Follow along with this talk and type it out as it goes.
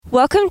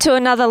Welcome to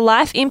another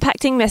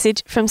life-impacting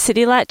message from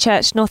City Light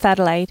Church, North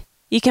Adelaide.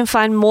 You can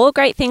find more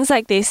great things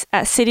like this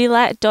at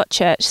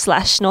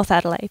citylight.church/North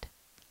Adelaide.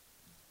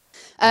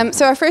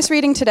 So our first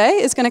reading today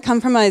is going to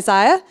come from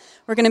Isaiah.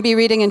 We're going to be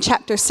reading in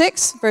chapter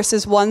 6,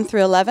 verses 1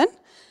 through 11.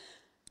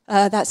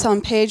 That's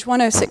on page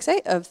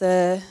 1068 of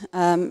the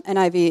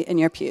NIV in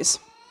your pews.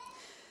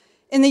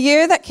 In the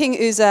year that King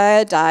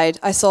Uzziah died,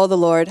 I saw the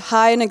Lord,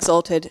 high and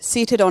exalted,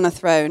 seated on a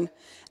throne,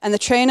 and the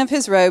train of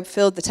his robe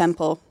filled the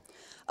temple.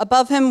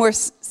 Above him were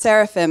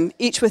seraphim,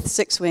 each with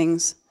 6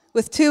 wings.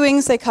 With 2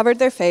 wings they covered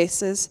their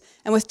faces,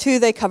 and with 2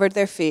 they covered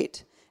their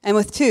feet, and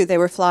with 2 they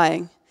were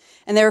flying.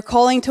 And they were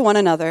calling to one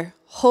another,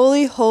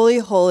 Holy, holy,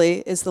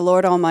 holy is the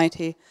Lord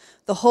Almighty.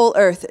 The whole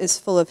earth is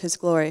full of his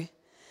glory.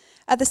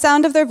 At the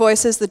sound of their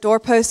voices, the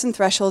doorposts and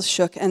thresholds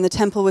shook, and the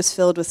temple was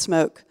filled with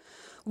smoke.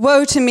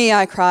 Woe to me,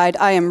 I cried,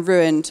 I am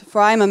ruined,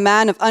 for I am a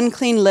man of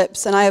unclean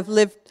lips, and I have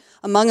lived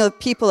among a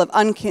people of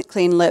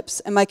unclean lips,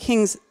 and my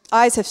king's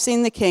eyes have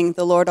seen the King,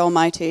 the Lord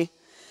Almighty.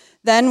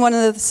 Then one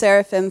of the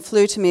seraphim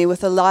flew to me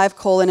with a live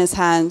coal in his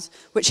hands,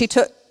 which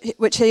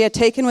he had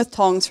taken with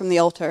tongs from the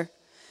altar.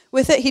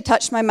 With it he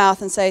touched my mouth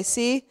and said,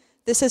 See,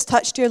 this has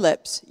touched your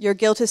lips. Your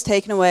guilt is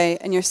taken away,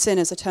 and your sin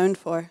is atoned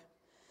for.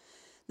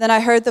 Then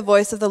I heard the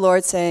voice of the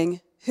Lord saying,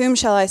 Whom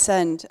shall I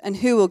send, and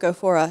who will go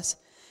for us?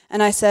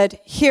 And I said,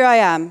 Here I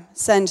am,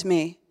 send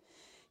me.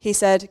 He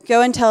said,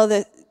 Go and tell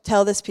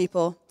this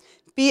people,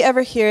 be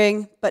ever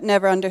hearing, but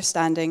never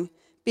understanding.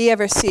 Be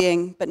ever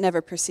seeing, but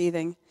never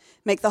perceiving.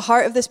 Make the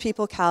heart of this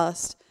people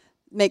calloused,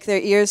 make their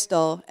ears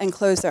dull, and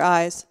close their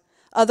eyes.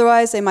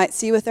 Otherwise they might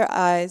see with their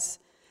eyes,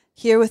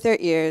 hear with their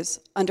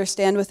ears,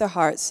 understand with their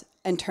hearts,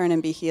 and turn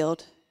and be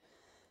healed.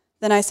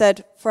 Then I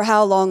said, For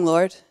how long,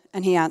 Lord?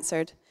 And he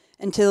answered,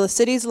 Until the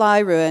cities lie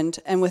ruined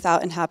and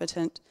without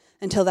inhabitant,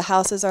 until the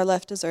houses are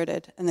left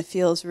deserted, and the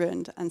fields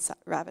ruined and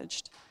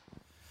ravaged.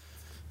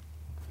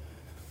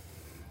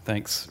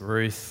 Thanks,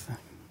 Ruth.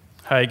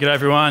 Hey, g'day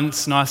everyone.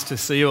 It's nice to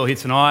see you all here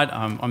tonight.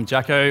 I'm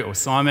Jacko, or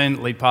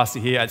Simon, lead pastor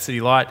here at City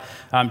Light.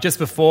 Just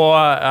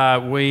before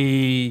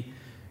we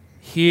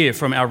hear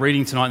from our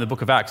reading tonight in the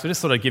book of Acts, I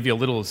just thought I'd give you a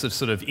little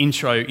sort of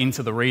intro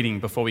into the reading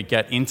before we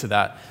get into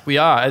that. We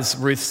are, as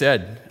Ruth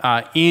said,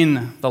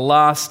 in the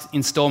last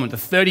installment, the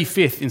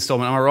 35th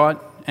installment, am I right,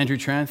 Andrew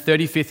Tran?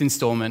 35th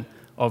installment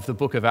of the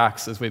book of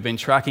Acts, as we've been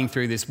tracking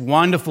through this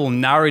wonderful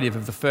narrative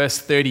of the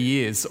first 30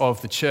 years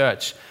of the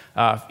church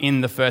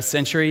in the first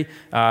century,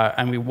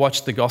 and we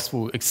watched the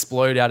gospel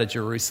explode out of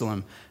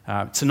Jerusalem.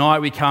 Tonight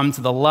we come to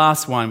the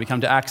last one. We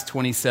come to Acts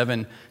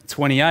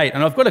 27:28,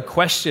 and I've got a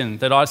question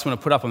that I just want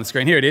to put up on the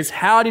screen. Here it is.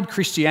 How did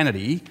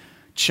Christianity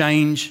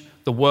change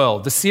the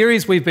world? The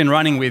series we've been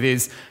running with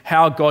is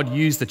how God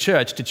used the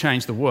church to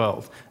change the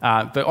world.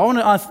 But I want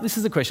to ask, this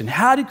is the question.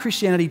 How did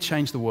Christianity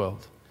change the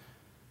world?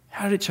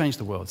 How did it change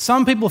the world?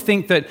 Some people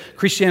think that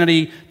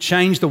Christianity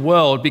changed the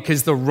world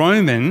because the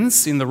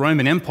Romans in the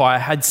Roman Empire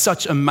had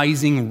such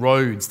amazing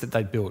roads that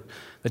they built.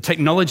 The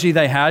technology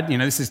they had,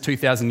 this is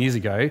 2,000 years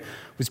ago,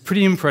 was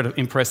pretty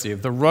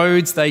impressive. The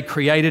roads they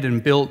created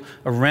and built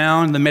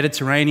around the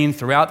Mediterranean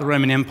throughout the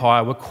Roman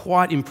Empire were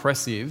quite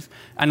impressive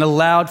and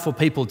allowed for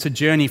people to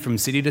journey from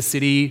city to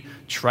city,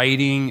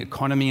 trading,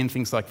 economy and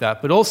things like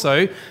that, but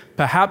also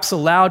perhaps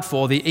allowed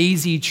for the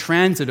easy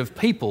transit of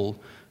people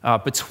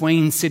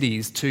between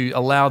cities to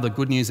allow the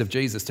good news of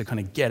Jesus to kind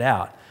of get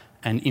out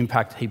and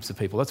impact heaps of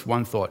people. That's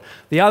one thought.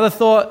 The other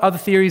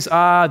theories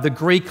are the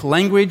Greek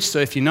language. So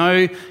if you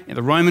know, in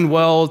the Roman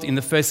world, in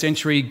the first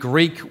century,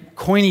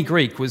 Koine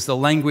Greek was the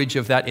language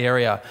of that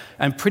area.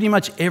 And pretty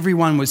much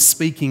everyone was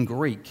speaking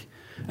Greek.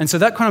 And so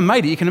that kind of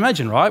made it, you can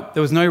imagine, right?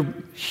 There was no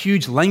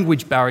huge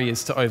language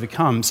barriers to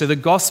overcome. So the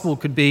gospel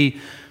could be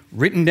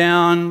written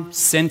down,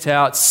 sent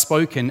out,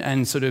 spoken,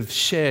 and sort of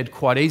shared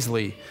quite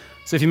easily.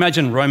 So if you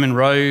imagine Roman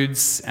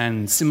roads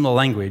and similar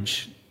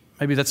language,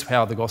 maybe that's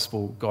how the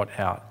gospel got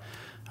out.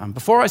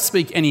 Before I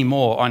speak any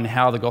more on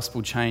how the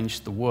gospel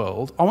changed the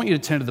world, I want you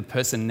to turn to the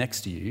person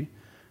next to you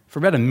for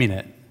about a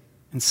minute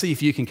and see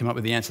if you can come up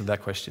with the answer to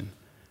that question.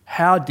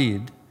 How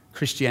did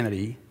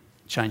Christianity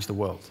change the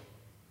world?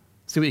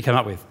 See what you come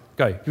up with.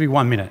 Go. Give me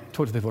 1 minute.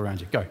 Talk to the people around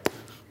you. Go.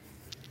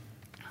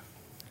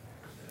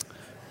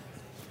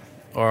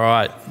 All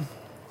right.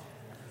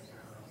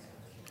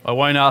 I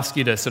won't ask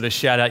you to sort of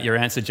shout out your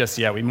answer just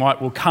yet.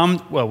 We'll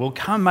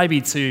come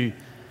maybe to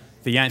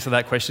the answer to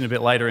that question a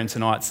bit later in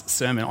tonight's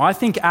sermon. I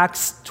think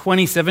Acts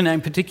 27, and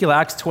in particular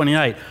Acts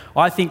 28,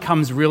 I think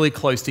comes really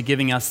close to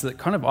giving us the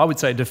kind of, I would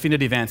say,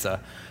 definitive answer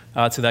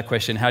to that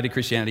question. How did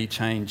Christianity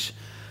change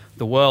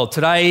the world?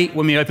 Today,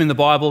 when we open the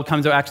Bible,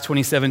 come to Acts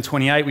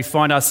 27:28, we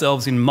find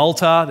ourselves in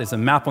Malta. There's a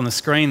map on the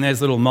screen.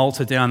 There's little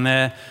Malta down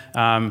there.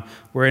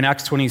 We're in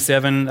Acts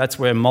 27. That's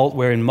where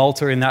we're in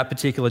Malta in that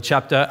particular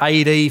chapter.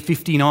 AD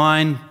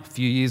 59, a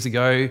few years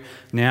ago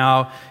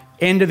now.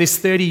 end of this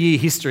 30-year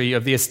history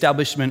of the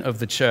establishment of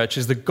the church,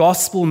 as the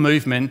gospel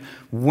movement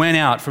went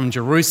out from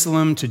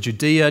Jerusalem to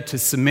Judea to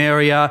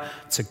Samaria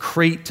to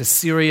Crete to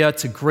Syria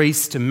to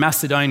Greece to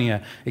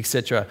Macedonia,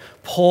 etc.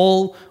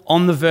 Paul,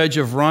 on the verge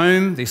of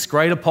Rome, this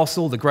great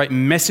apostle, the great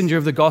messenger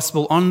of the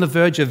gospel, on the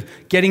verge of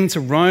getting to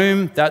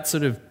Rome, that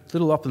sort of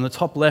little up in the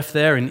top left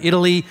there in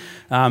Italy,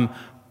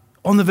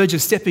 on the verge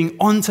of stepping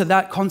onto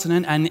that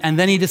continent, and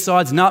then he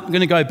decides, no, I'm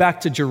going to go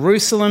back to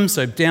Jerusalem,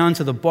 so down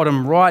to the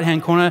bottom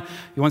right-hand corner.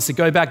 He wants to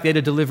go back there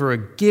to deliver a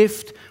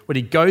gift. When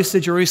he goes to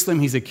Jerusalem,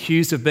 he's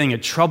accused of being a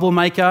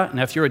troublemaker.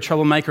 Now, if you're a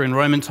troublemaker in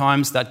Roman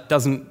times, that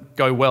doesn't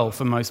go well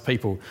for most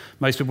people.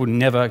 Most people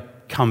never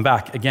come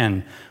back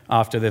again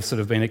after they've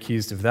sort of been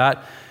accused of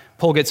that.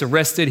 Paul gets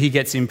arrested, he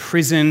gets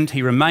imprisoned,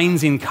 he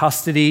remains in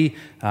custody.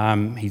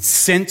 He's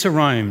sent to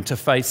Rome to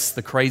face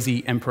the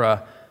crazy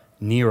Emperor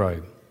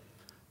Nero.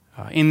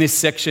 In this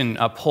section,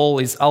 Paul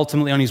is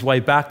ultimately on his way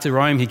back to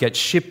Rome. He gets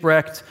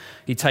shipwrecked.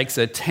 He takes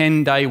a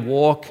 10-day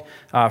walk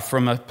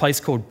from a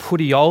place called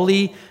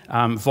Puteoli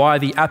via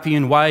the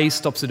Appian Way,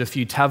 stops at a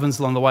few taverns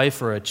along the way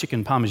for a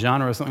chicken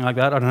parmigiana or something like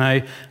that, I don't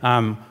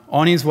know,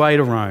 on his way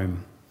to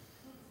Rome.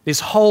 This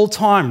whole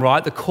time,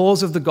 right, the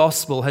cause of the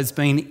gospel has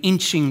been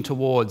inching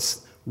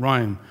towards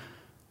Rome,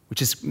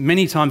 which is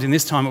many times in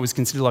this time it was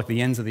considered like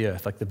the ends of the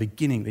earth, like the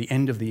beginning, the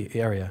end of the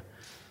area.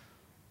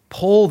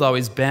 Paul, though,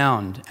 is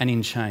bound and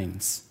in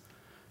chains,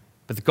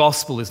 but the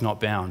gospel is not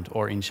bound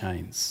or in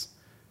chains.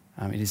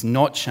 It is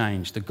not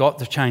changed.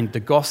 The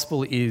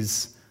gospel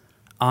is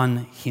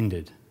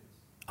unhindered,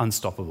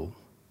 unstoppable.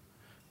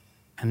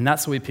 And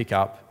that's where we pick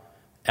up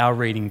our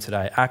reading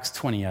today, Acts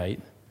 28,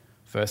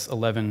 verse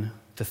 11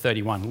 to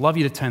 31. Love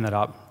you to turn that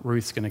up.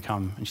 Ruth's going to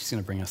come and she's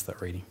going to bring us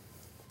that reading.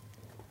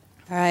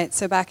 All right,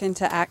 so back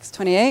into Acts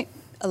 28,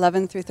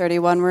 11 through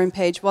 31. We're on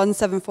page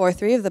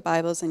 1743 of the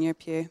Bibles in your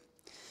pew.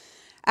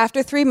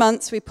 After 3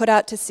 months, we put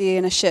out to sea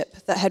in a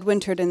ship that had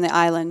wintered in the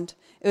island.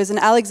 It was an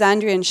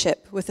Alexandrian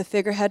ship with the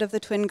figurehead of the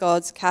twin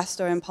gods,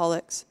 Castor and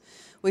Pollux.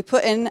 We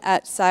put in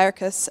at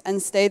Syracuse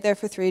and stayed there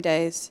for 3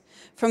 days.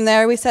 From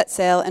there, we set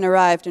sail and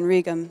arrived in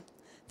Rhegium.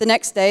 The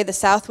next day, the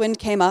south wind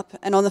came up,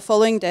 and on the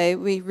following day,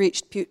 we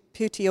reached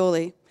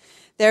Puteoli.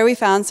 There we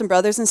found some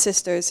brothers and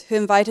sisters who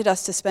invited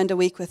us to spend a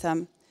week with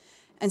them.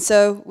 And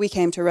so we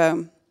came to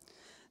Rome.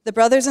 The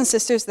brothers and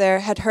sisters there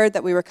had heard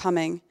that we were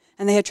coming,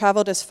 and they had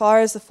traveled as far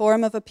as the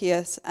Forum of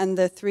Appius and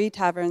the 3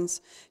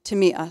 taverns to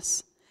meet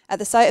us. At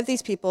the sight of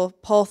these people,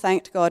 Paul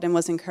thanked God and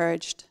was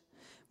encouraged.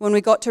 When we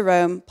got to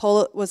Rome,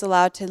 Paul was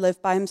allowed to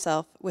live by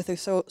himself with a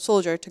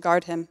soldier to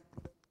guard him.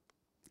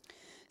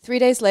 3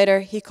 days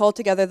later, he called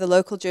together the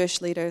local Jewish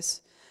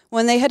leaders.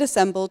 When they had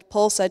assembled,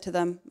 Paul said to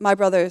them, "My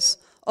brothers,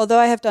 although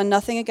I have done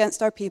nothing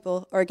against our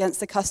people or against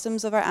the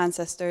customs of our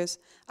ancestors,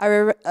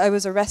 I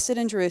was arrested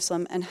in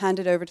Jerusalem and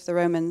handed over to the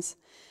Romans.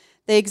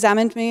 They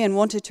examined me and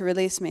wanted to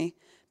release me,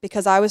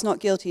 because I was not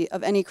guilty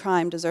of any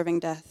crime deserving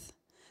death.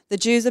 The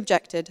Jews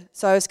objected,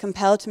 so I was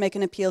compelled to make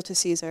an appeal to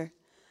Caesar.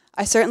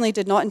 I certainly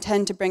did not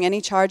intend to bring any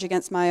charge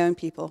against my own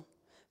people.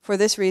 For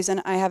this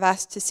reason, I have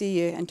asked to see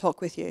you and talk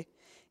with you.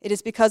 It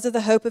is because of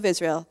the hope of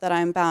Israel that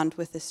I am bound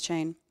with this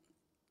chain."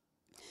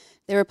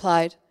 They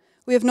replied,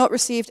 "We have not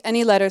received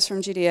any letters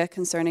from Judea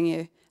concerning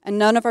you, and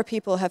none of our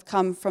people have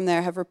come from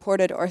there have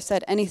reported or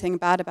said anything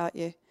bad about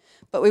you.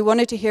 But we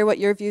wanted to hear what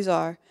your views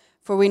are,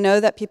 for we know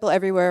that people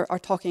everywhere are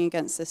talking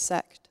against this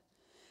sect."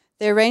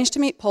 They arranged to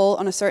meet Paul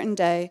on a certain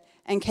day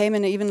and came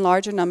in even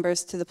larger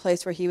numbers to the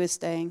place where he was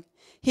staying.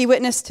 He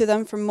witnessed to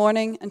them from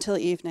morning until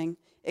evening,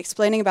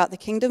 explaining about the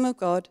kingdom of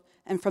God,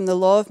 and from the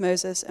law of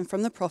Moses and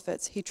from the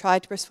prophets, he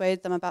tried to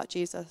persuade them about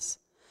Jesus.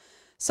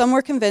 Some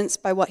were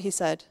convinced by what he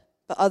said,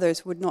 but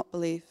others would not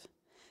believe.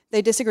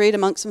 They disagreed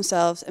amongst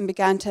themselves and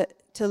began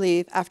to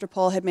leave after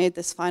Paul had made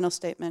this final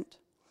statement.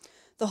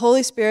 "The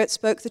Holy Spirit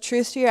spoke the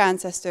truth to your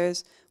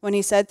ancestors when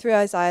he said through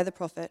Isaiah the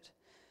prophet,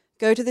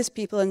 'Go to this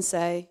people and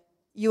say,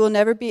 you will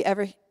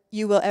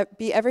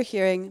be ever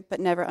hearing but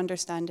never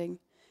understanding.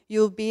 You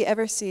will be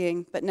ever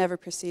seeing but never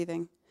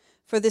perceiving.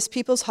 For this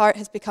people's heart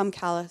has become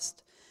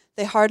calloused.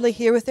 They hardly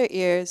hear with their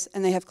ears,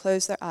 and they have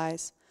closed their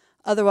eyes.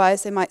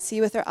 Otherwise they might see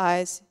with their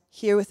eyes,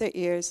 hear with their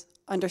ears,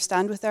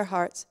 understand with their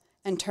hearts,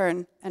 and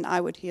turn, and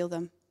I would heal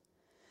them.'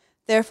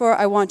 Therefore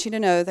I want you to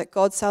know that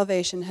God's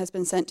salvation has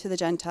been sent to the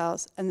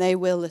Gentiles, and they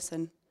will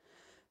listen."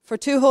 For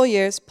 2 whole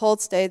years, Paul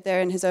stayed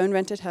there in his own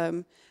rented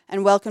home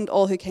and welcomed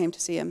all who came to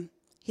see him.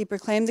 He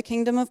proclaimed the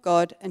kingdom of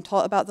God and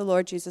taught about the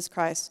Lord Jesus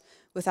Christ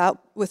with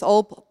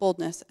all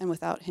boldness and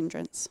without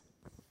hindrance.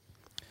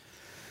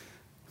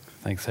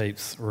 Thanks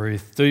heaps,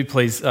 Ruth. Do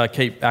please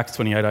keep Acts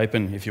 28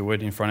 open, if you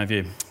would, in front of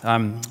you.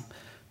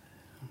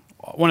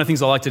 One of the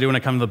things I like to do when I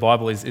come to the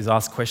Bible is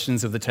ask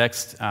questions of the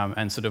text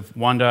and sort of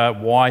wonder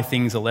why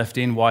things are left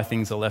in, why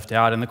things are left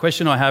out. And the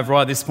question I have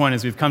right at this point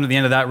as we've come to the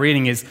end of that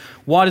reading is,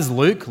 why does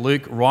Luke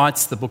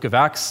writes the book of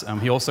Acts?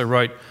 He also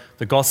wrote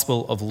the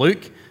Gospel of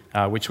Luke,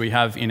 which we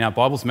have in our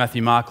Bibles.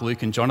 Matthew, Mark,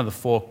 Luke and John are the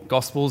 4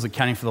 Gospels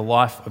accounting for the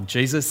life of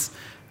Jesus.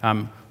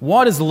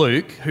 Why does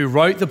Luke, who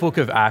wrote the book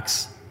of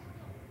Acts...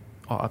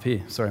 Oh, up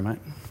here. Sorry, mate.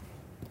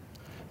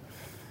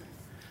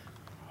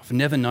 I've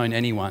never known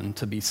anyone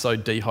to be so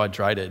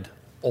dehydrated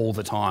all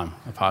the time,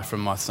 apart from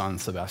my son,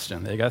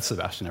 Sebastian. There you go,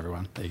 Sebastian,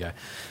 everyone. There you go.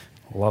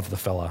 Love the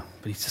fella.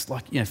 But he's just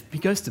like, if he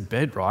goes to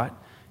bed, right,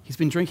 he's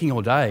been drinking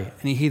all day,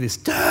 and you hear this,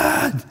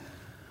 Dad,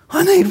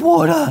 I need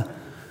water.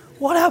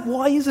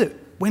 Why is it?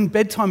 When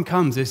bedtime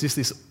comes, there's just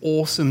this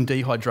awesome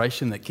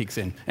dehydration that kicks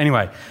in.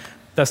 Anyway,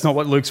 that's not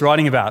what Luke's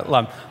writing about.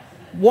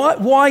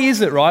 Why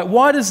is it, right?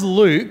 Why does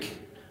Luke,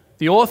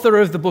 the author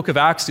of the book of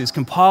Acts,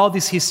 compile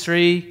this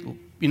history,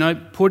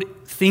 put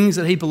things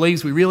that he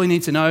believes we really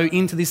need to know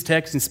into this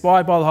text,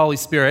 inspired by the Holy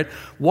Spirit?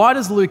 Why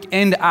does Luke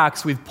end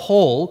Acts with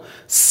Paul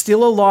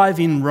still alive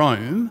in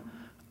Rome,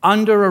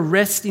 under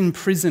arrest in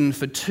prison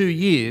for 2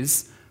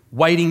 years,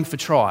 waiting for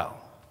trial?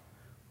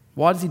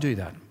 Why does he do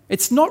that?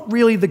 It's not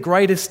really the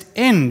greatest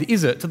end,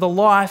 is it, to the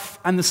life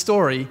and the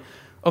story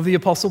of the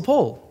Apostle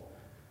Paul?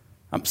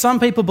 Some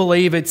people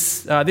believe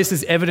this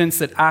is evidence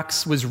that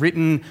Acts was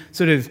written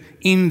sort of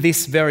in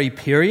this very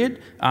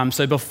period.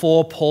 So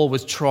before Paul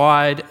was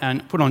tried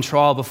and put on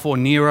trial before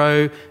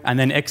Nero and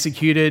then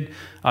executed,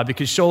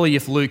 because surely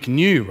if Luke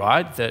knew,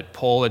 right, that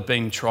Paul had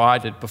been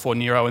tried before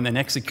Nero and then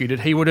executed,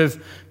 he would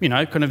have,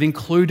 kind of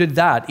included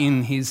that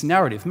in his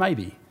narrative,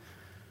 maybe.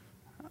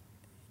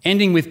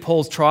 Ending with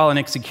Paul's trial and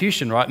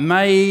execution, right,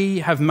 may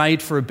have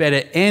made for a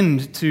better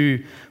end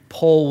to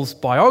Paul's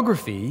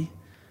biography,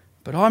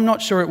 but I'm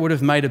not sure it would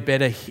have made a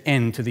better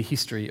end to the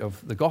history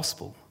of the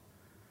gospel.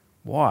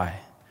 Why?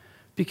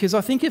 Because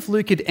I think if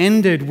Luke had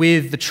ended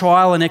with the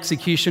trial and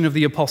execution of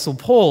the Apostle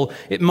Paul,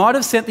 it might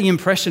have sent the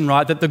impression,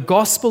 right, that the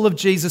gospel of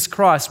Jesus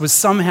Christ was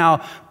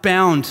somehow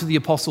bound to the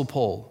Apostle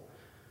Paul,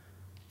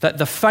 that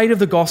the fate of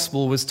the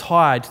gospel was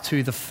tied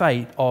to the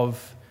fate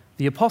of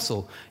the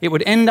apostle. It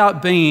would end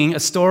up being a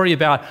story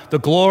about the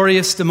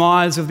glorious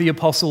demise of the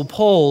Apostle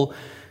Paul,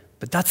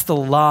 but that's the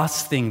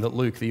last thing that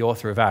Luke, the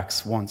author of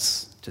Acts,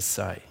 wants to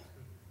say.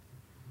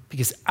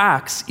 Because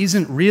Acts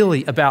isn't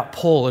really about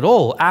Paul at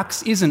all.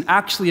 Acts isn't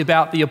actually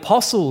about the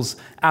apostles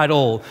at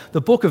all.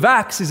 The book of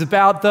Acts is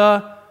about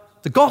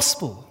the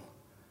gospel.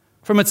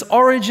 From its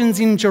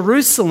origins in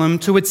Jerusalem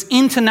to its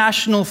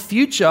international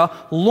future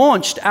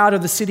launched out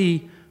of the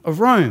city of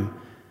Rome.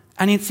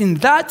 And it's in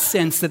that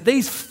sense that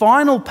these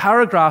final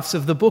paragraphs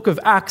of the book of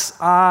Acts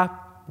are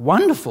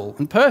wonderful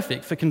and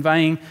perfect for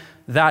conveying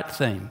that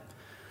theme.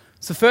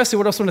 So firstly,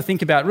 what I just want to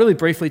think about really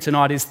briefly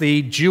tonight is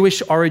the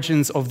Jewish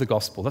origins of the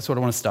gospel. That's what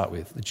I want to start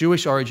with, the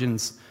Jewish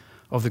origins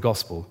of the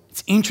gospel.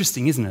 It's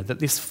interesting, isn't it, that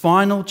this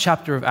final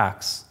chapter of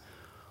Acts,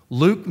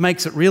 Luke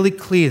makes it really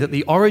clear that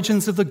the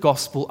origins of the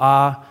gospel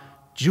are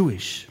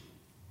Jewish.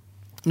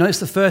 Notice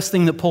the first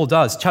thing that Paul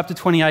does, chapter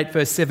 28,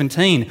 verse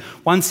 17.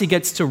 Once he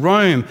gets to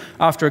Rome,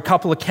 after a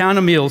couple of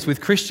counter meals with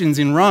Christians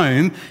in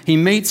Rome, he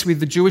meets with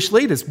the Jewish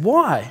leaders.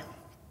 Why?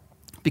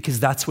 Because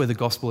that's where the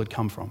gospel had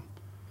come from.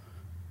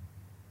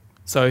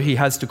 So he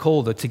has to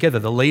call together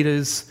the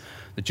leaders,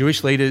 the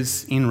Jewish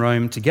leaders in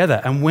Rome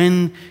together. And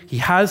when he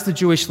has the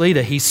Jewish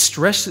leader,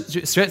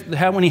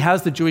 when he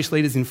has the Jewish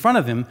leaders in front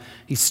of him,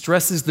 he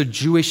stresses the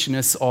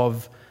Jewishness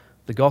of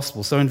the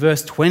gospel. So in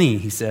verse 20,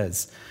 he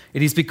says,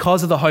 "It is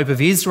because of the hope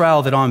of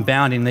Israel that I'm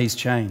bound in these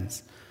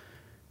chains."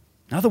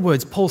 In other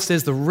words, Paul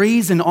says the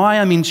reason I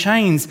am in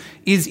chains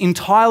is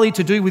entirely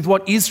to do with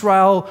what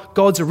Israel,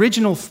 God's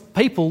original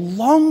people,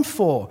 longed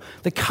for,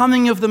 the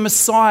coming of the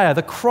Messiah,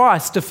 the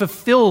Christ, to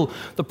fulfill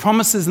the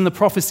promises and the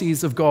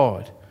prophecies of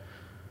God.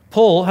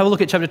 Paul, have a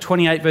look at chapter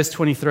 28, verse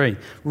 23,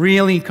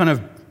 really kind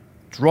of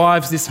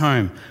drives this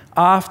home.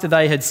 After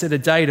they had set a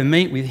day to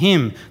meet with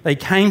him, they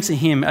came to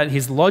him at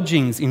his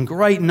lodgings in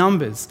great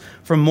numbers.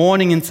 From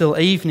morning until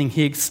evening,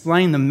 he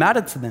explained the matter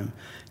to them,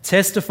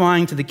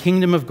 testifying to the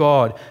kingdom of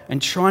God and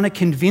trying to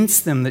convince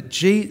them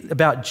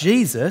about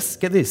Jesus,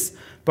 get this,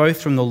 both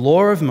from the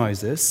law of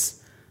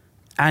Moses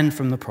and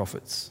from the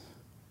prophets.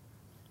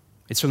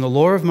 It's from the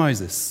law of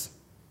Moses,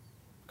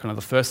 kind of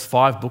the first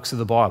 5 books of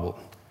the Bible,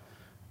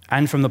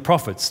 and from the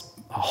prophets,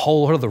 a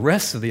whole lot of the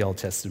rest of the Old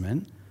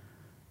Testament,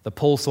 that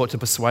Paul sought to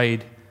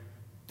persuade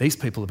these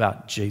people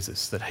about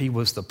Jesus, that he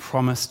was the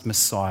promised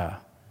Messiah.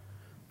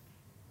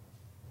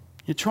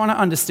 You're trying to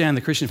understand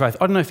the Christian faith.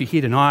 I don't know if you're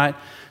here tonight.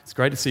 It's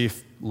great to see a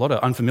lot of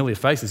unfamiliar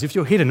faces. If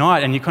you're here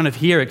tonight and you're kind of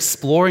here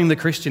exploring the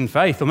Christian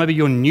faith, or maybe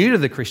you're new to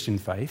the Christian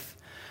faith,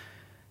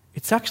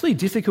 it's actually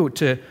difficult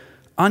to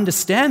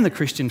understand the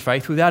Christian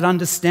faith without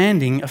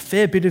understanding a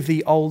fair bit of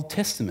the Old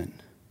Testament.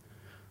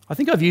 I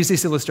think I've used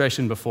this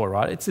illustration before,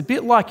 right? It's a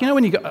bit like,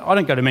 when you go, I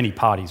don't go to many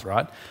parties,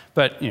 right?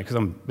 But, because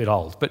I'm a bit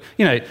old. But,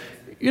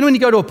 when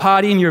you go to a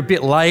party and you're a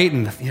bit late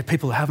and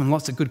people are having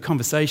lots of good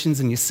conversations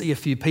and you see a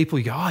few people,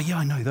 you go, oh yeah,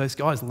 I know those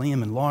guys,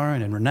 Liam and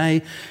Lauren and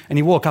Renee. And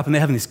you walk up and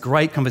they're having this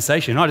great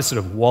conversation. And I just sort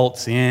of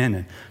waltz in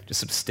and just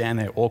sort of stand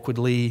there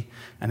awkwardly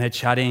and they're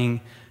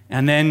chatting.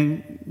 And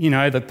then,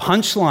 the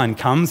punchline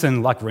comes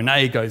and like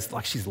Renee goes,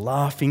 like she's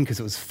laughing because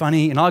it was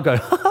funny. And I go,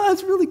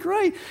 it's really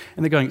great.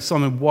 And they're going,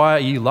 Simon, why are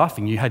you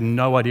laughing? You had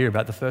no idea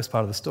about the first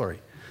part of the story.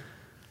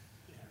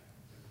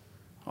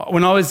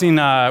 When I was in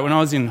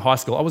high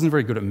school, I wasn't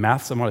very good at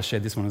maths. I might have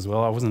shared this one as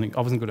well. I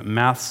wasn't good at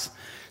maths.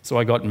 So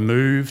I got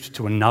moved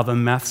to another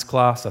maths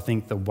class, I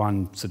think the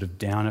one sort of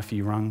down a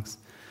few rungs.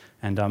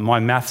 And my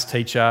maths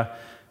teacher,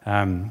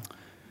 I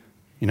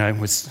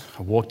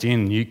walked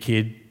in, new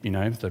kid,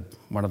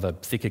 one of the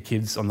thicker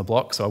kids on the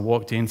block. So I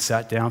walked in,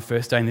 sat down,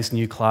 first day in this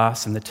new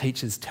class, and the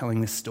teacher's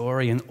telling this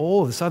story, and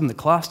all of a sudden the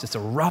class just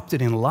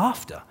erupted in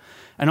laughter.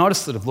 And I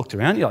just sort of looked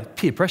around, like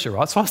peer pressure,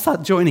 right? So I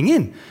started joining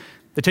in.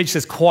 The teacher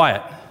says,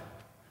 "Quiet.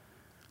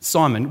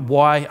 Simon,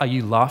 why are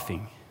you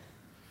laughing?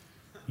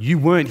 You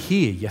weren't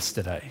here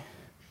yesterday."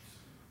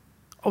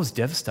 I was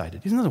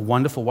devastated. Isn't that a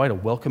wonderful way to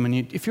welcome a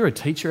new... If you're a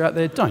teacher out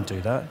there, don't do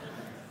that.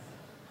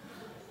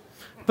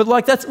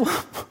 But that's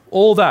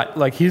all that.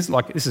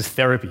 This is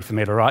therapy for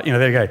me to write.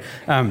 There you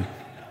go.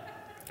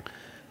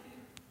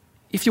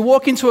 If you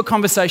walk into a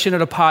conversation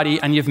at a party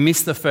and you've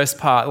missed the first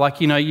part,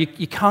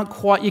 you can't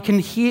quite... You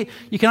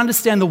can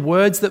understand the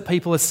words that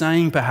people are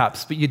saying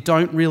perhaps, but you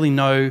don't really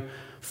know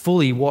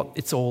fully what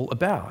it's all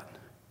about.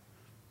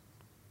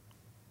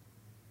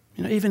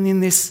 Even in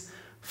this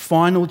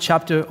final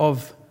chapter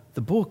of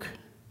the book,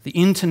 the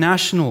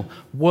international,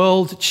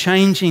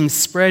 world-changing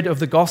spread of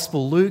the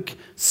gospel, Luke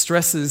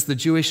stresses the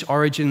Jewish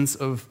origins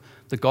of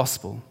the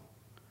gospel.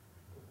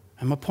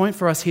 And my point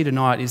for us here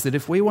tonight is that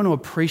if we want to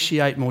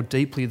appreciate more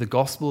deeply the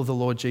gospel of the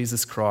Lord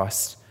Jesus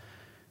Christ,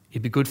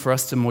 it'd be good for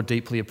us to more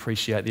deeply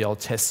appreciate the Old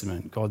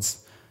Testament,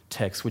 God's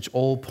text, which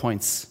all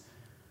points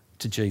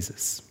to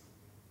Jesus.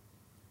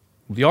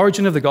 The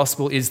origin of the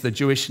gospel is the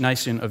Jewish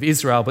nation of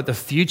Israel, but the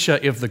future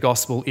of the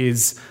gospel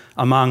is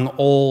among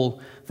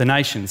all the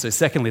nations. So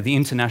secondly, the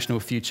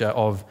international future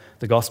of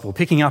the gospel.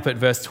 Picking up at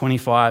verse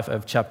 25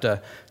 of chapter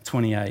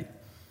 28.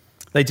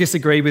 They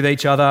disagreed with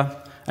each other,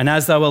 and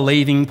as they were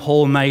leaving,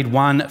 Paul made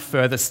one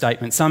further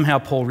statement. Somehow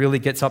Paul really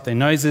gets up their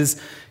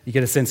noses. You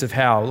get a sense of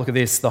how. Look at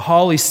this. The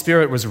Holy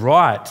Spirit was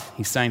right,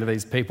 he's saying to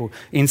these people,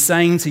 in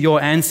saying to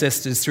your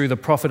ancestors through the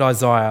prophet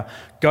Isaiah,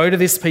 "Go to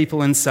this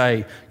people and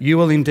say, you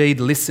will indeed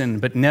listen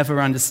but never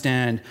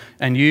understand,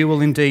 and you will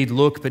indeed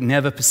look but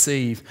never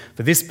perceive.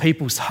 For this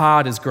people's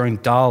heart has grown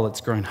dull, it's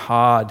grown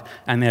hard,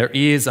 and their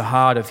ears are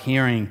hard of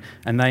hearing,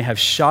 and they have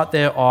shut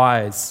their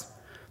eyes,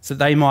 so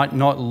they might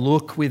not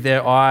look with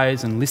their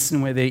eyes and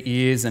listen with their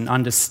ears and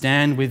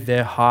understand with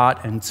their heart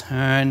and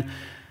turn,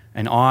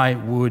 and I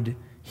would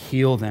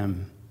heal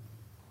them."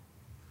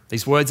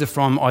 These words are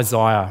from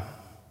Isaiah.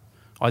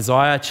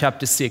 Isaiah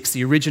chapter 6.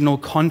 The original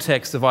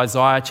context of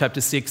Isaiah chapter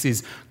 6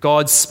 is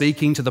God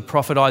speaking to the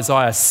prophet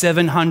Isaiah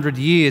 700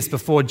 years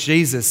before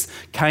Jesus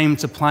came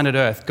to planet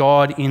Earth,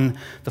 God in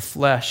the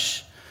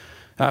flesh.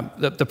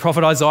 The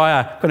prophet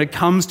Isaiah kind of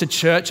comes to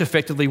church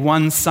effectively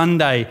one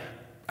Sunday,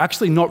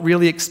 actually not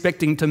really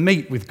expecting to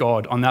meet with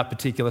God on that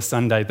particular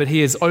Sunday, but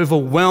he is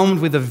overwhelmed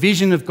with a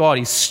vision of God.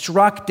 He's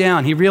struck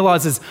down. He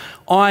realizes,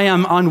 I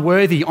am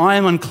unworthy, I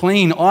am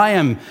unclean,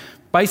 I'm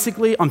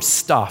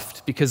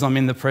stuffed because I'm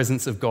in the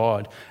presence of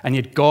God. And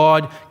yet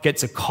God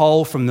gets a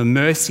coal from the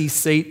mercy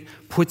seat,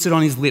 puts it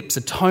on his lips,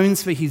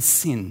 atones for his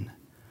sin,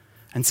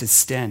 and says,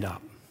 stand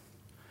up.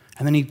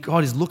 And then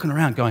God is looking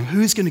around going,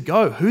 who's going to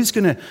go? Who's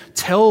going to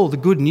tell the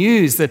good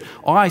news that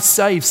I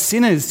save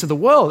sinners to the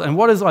world? And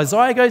what does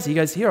Isaiah go? He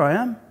goes, here I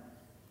am,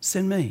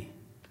 send me.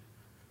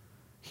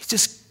 He's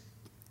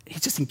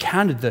just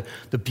encountered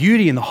the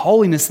beauty and the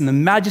holiness and the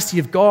majesty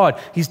of God.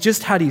 He's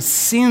just had his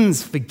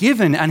sins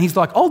forgiven, and he's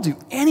like, I'll do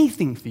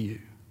anything for you.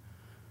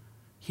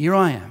 Here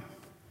I am,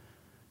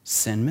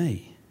 send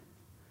me.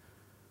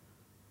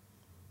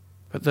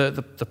 But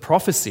the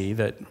prophecy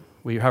that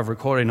we have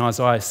recorded in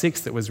Isaiah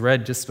 6 that was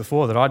read just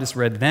before, that I just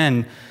read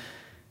then,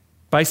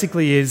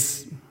 basically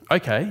is,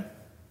 okay,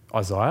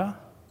 Isaiah,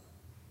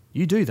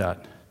 you do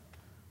that.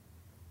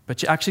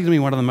 But you're actually going to be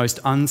one of the most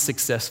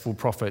unsuccessful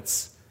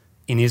prophets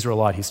in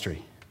Israelite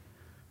history.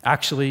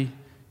 Actually,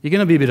 you're going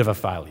to be a bit of a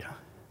failure.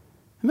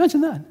 Imagine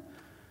that.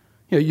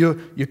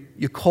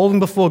 Your calling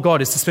before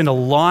God is to spend a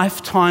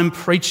lifetime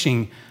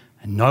preaching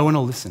and no one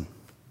will listen.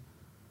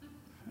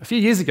 A few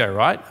years ago,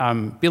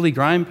 right, Billy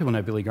Graham, people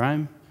know Billy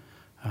Graham.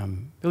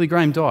 Billy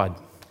Graham died,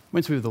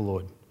 went to be with the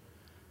Lord.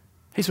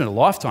 He spent a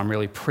lifetime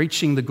really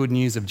preaching the good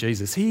news of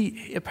Jesus.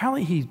 He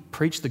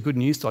preached the good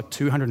news to like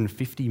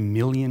 250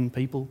 million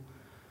people,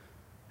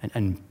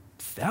 and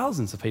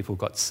thousands of people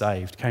got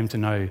saved, came to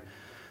know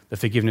the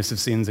forgiveness of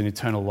sins and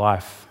eternal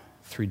life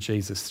through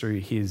Jesus, through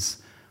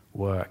his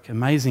work.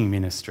 Amazing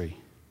ministry.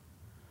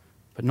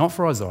 But not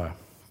for Isaiah.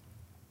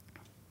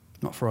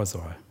 Not for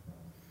Isaiah.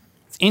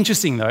 It's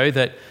interesting, though,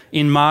 that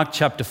in Mark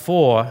chapter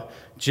 4,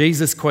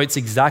 Jesus quotes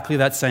exactly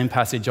that same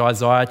passage,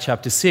 Isaiah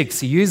chapter 6.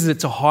 He uses it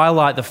to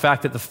highlight the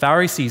fact that the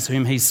Pharisees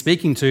whom he's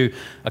speaking to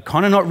are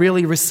kind of not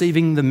really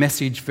receiving the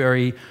message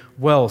very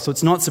well. So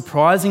it's not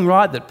surprising,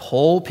 right, that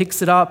Paul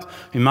picks it up,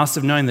 who must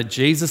have known that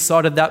Jesus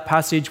cited that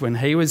passage when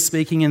he was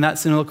speaking in that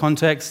similar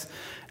context,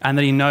 and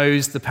that he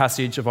knows the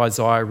passage of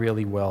Isaiah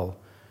really well.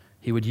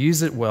 He would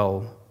use it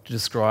well to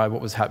describe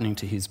what was happening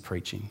to his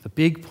preaching. The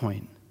big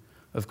point,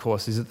 of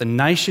course, is that the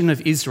nation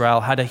of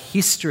Israel had a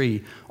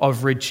history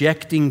of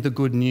rejecting the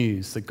good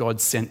news that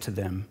God sent to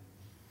them.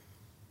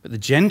 But the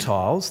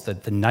Gentiles,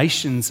 the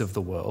nations of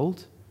the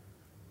world,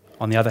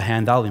 on the other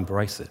hand, they'll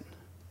embrace it.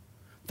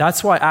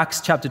 That's why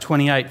Acts chapter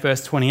 28,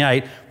 verse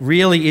 28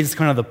 really is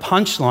kind of the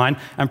punchline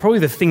and probably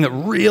the thing that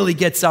really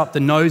gets up the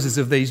noses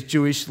of these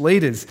Jewish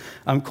leaders,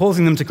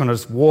 causing them to kind of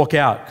just walk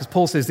out. Because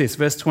Paul says this,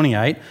 verse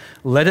 28,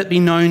 "Let it be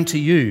known to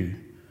you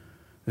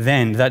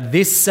then that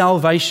this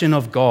salvation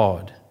of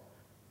God,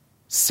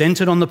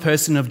 centered on the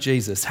person of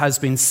Jesus, has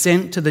been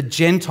sent to the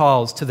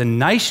Gentiles, to the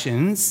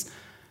nations,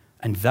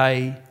 and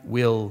they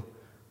will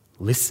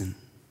listen."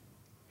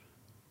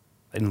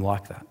 They didn't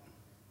like that.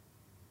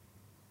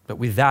 But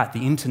with that,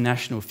 the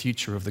international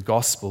future of the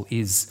gospel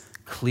is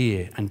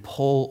clear. And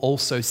Paul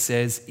also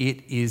says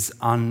it is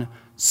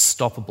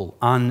unstoppable,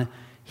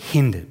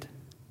 unhindered.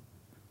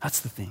 That's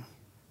the thing.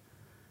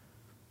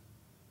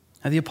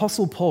 Now, the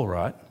Apostle Paul,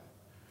 right,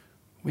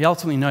 we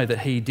ultimately know that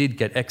he did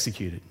get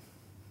executed.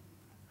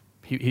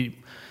 He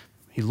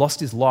lost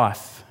his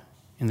life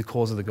in the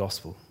cause of the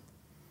gospel.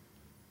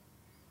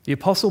 The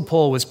Apostle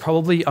Paul was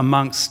probably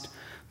amongst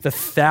the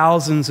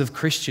thousands of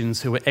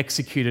Christians who were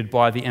executed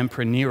by the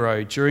Emperor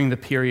Nero during the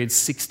period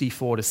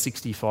 64 to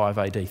 65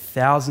 AD.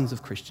 Thousands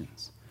of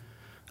Christians.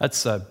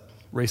 That's a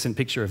recent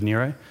picture of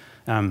Nero.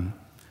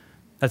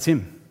 That's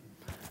him.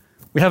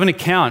 We have an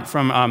account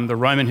from the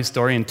Roman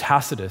historian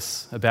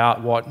Tacitus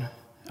about what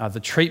the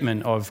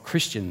treatment of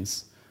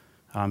Christians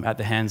at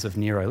the hands of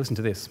Nero. Listen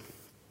to this.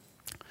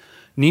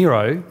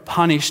 Nero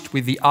punished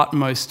with the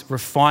utmost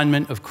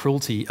refinement of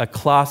cruelty a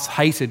class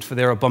hated for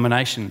their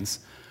abominations,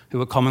 who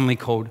were commonly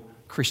called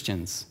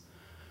Christians.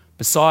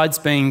 Besides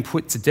being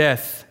put to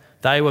death,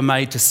 they were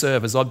made to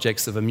serve as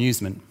objects of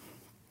amusement.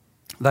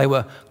 They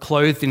were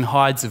clothed in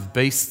hides of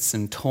beasts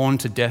and torn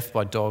to death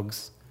by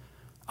dogs.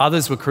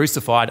 Others were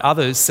crucified,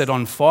 others set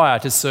on fire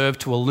to serve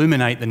to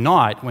illuminate the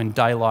night when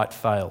daylight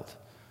failed.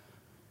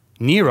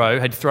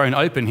 Nero had thrown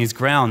open his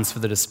grounds for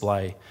the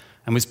display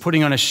and was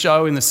putting on a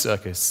show in the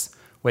circus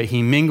where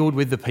he mingled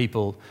with the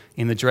people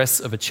in the dress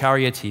of a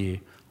charioteer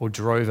or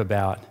drove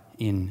about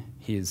in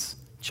his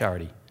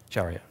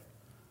chariot.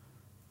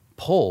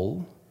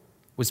 Paul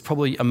was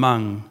probably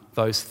among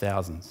those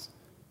thousands.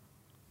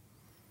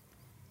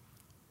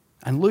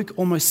 And Luke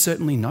almost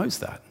certainly knows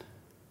that.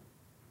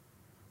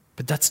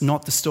 But that's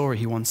not the story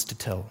he wants to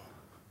tell.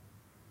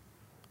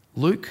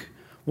 Luke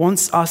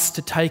wants us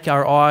to take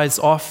our eyes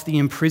off the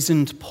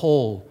imprisoned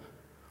Paul,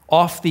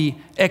 off the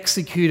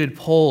executed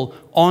Paul,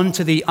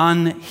 onto the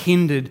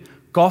unhindered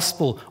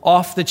gospel,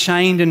 off the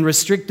chained and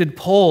restricted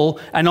Paul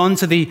and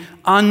onto the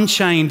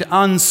unchained,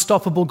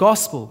 unstoppable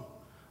gospel.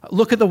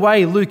 Look at the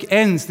way Luke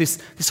ends this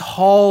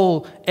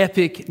whole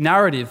epic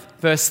narrative,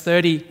 verse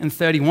 30 and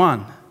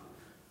 31.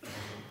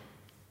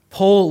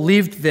 Paul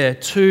lived there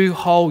 2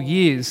 whole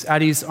years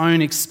at his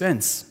own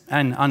expense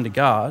and under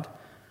guard,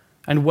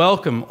 and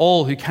welcomed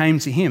all who came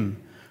to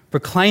him,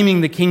 proclaiming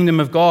the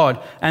kingdom of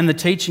God and the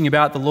teaching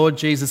about the Lord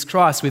Jesus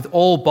Christ with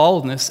all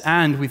boldness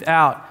and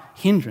without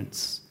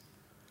hindrance.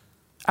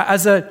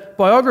 As a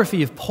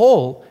biography of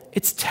Paul,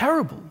 it's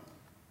terrible.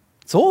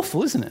 It's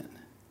awful, isn't it?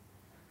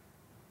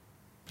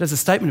 But as a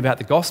statement about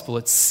the gospel,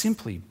 it's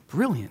simply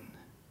brilliant.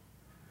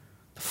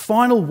 The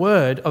final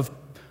word of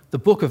the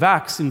book of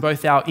Acts in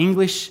both our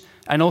English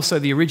and also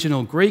the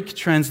original Greek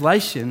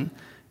translation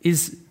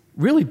is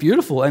really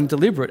beautiful and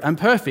deliberate and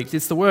perfect.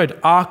 It's the word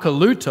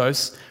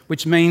arkalutos,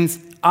 which means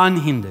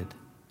unhindered,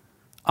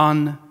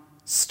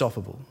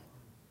 unstoppable.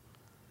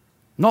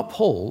 Not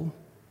Paul,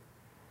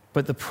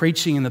 but the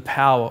preaching and the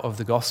power of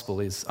the gospel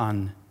is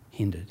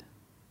unhindered.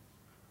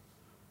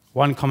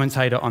 One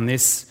commentator on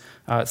this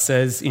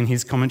says in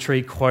his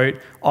commentary,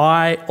 quote,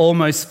 "I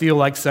almost feel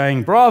like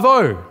saying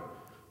bravo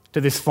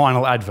to this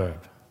final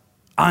adverb.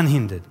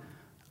 Unhindered,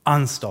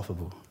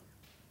 unstoppable."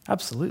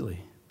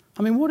 Absolutely.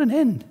 I mean, what an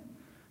end.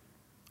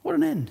 What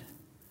an end.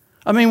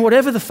 I mean,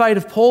 whatever the fate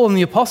of Paul and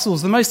the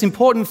apostles, the most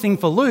important thing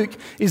for Luke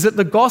is that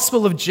the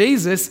gospel of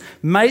Jesus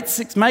makes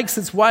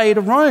its way to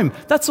Rome.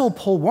 That's all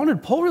Paul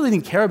wanted. Paul really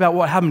didn't care about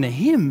what happened to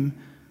him.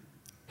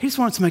 He just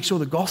wanted to make sure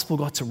the gospel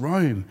got to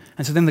Rome,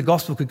 and so then the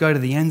gospel could go to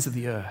the ends of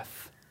the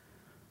earth.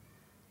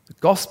 The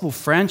gospel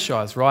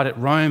franchise right at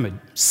Rome had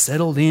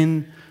settled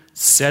in,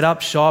 set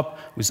up shop,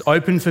 was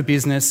open for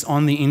business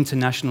on the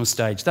international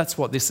stage. That's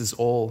what this is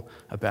all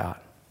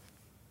about.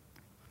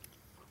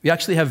 We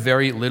actually have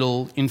very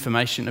little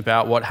information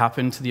about what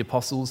happened to the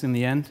apostles in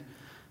the end.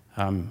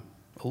 A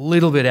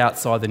little bit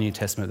outside the New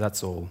Testament,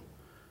 that's all.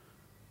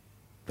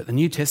 But the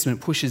New Testament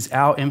pushes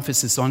our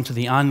emphasis onto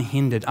the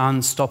unhindered,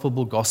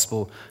 unstoppable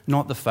gospel,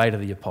 not the fate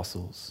of the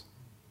apostles.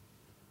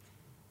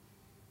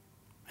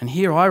 And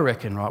here I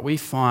reckon, right, we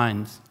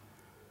find,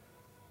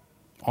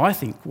 I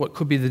think, what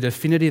could be the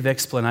definitive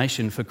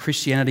explanation for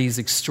Christianity's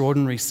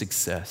extraordinary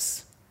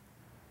success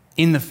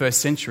in the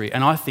first century,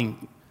 and I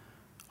think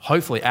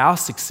hopefully our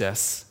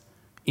success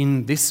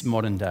in this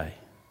modern day.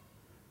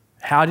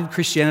 How did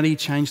Christianity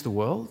change the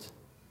world?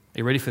 Are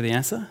you ready for the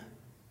answer?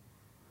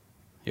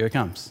 Here it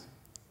comes.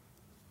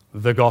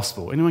 The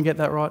gospel. Anyone get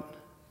that right?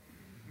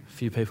 A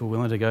few people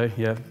willing to go.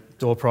 Yeah,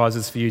 door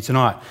prizes for you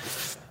tonight.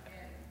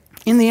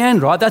 In the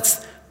end, right,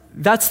 that's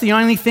That's the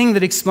only thing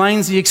that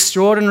explains the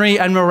extraordinary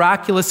and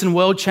miraculous and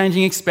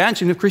world-changing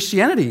expansion of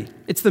Christianity.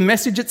 It's the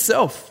message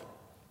itself.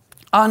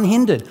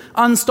 Unhindered,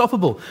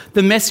 unstoppable.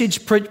 The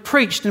message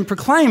preached and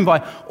proclaimed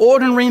by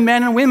ordinary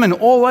men and women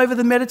all over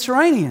the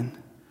Mediterranean.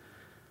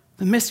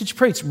 The message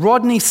preached.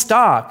 Rodney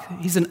Stark,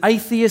 he's an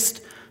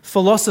atheist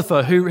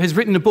philosopher who has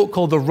written a book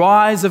called The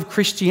Rise of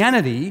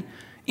Christianity.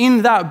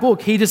 In that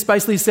book, he just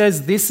basically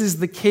says this is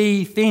the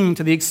key thing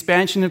to the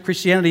expansion of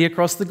Christianity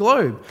across the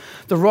globe.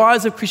 The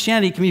rise of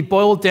Christianity can be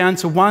boiled down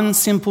to one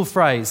simple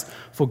phrase: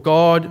 for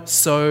God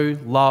so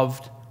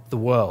loved the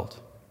world.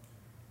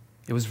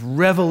 It was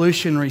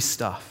revolutionary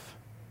stuff.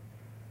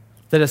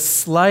 That a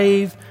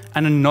slave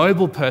and a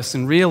noble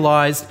person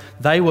realized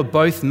they were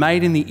both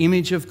made in the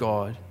image of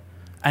God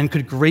and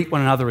could greet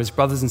one another as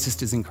brothers and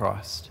sisters in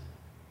Christ.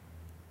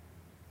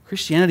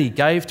 Christianity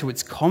gave to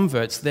its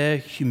converts their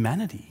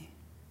humanity.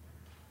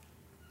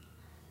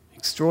 The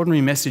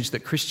extraordinary message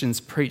that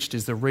Christians preached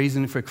is the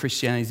reason for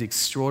Christianity's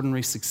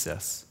extraordinary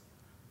success.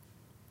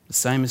 The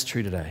same is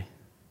true today.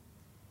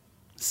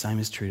 The same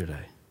is true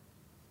today.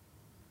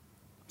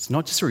 It's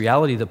not just a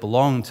reality that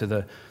belonged to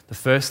the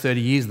first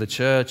 30 years of the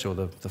church or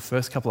the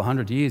first couple of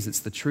hundred years. It's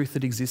the truth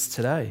that exists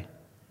today.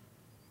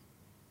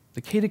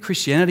 The key to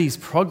Christianity's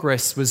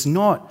progress was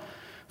not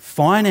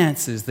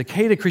finances. The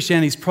key to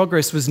Christianity's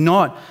progress was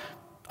not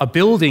a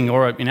building,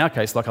 or in our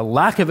case, like a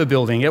lack of a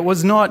building. It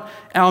was not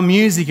our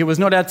music. It was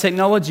not our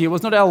technology. It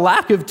was not our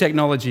lack of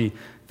technology.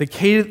 The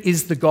key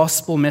is the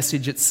gospel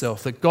message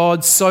itself, that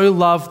God so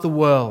loved the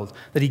world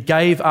that he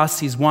gave us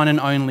his one and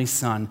only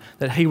Son,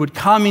 that he would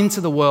come into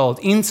the world,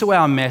 into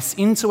our mess,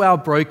 into our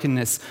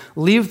brokenness,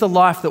 live the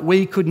life that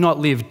we could not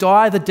live,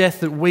 die the death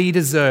that we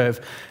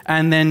deserve,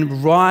 and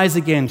then rise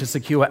again to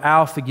secure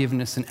our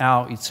forgiveness and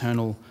our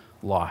eternal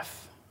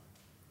life.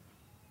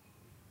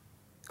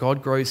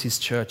 God grows his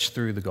church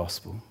through the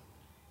gospel.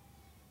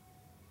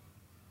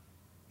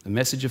 The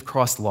message of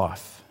Christ's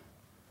life,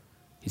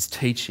 his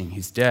teaching,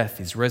 his death,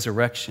 his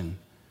resurrection,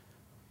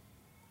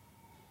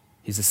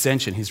 his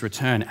ascension, his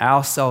return,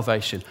 our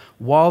salvation.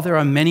 While there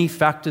are many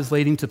factors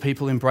leading to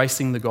people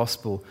embracing the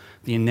gospel,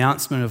 the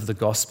announcement of the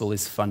gospel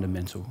is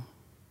fundamental.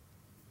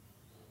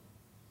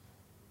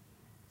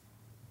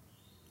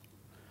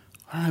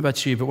 I don't know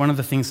about you, but one of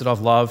the things that I've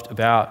loved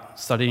about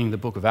studying the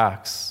book of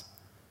Acts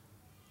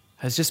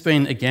has just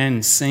been,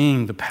 again,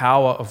 seeing the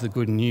power of the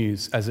good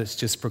news as it's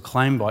just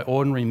proclaimed by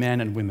ordinary men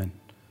and women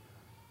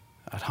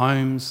at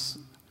homes,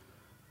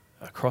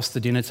 across the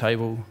dinner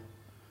table,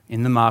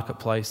 in the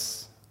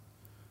marketplace,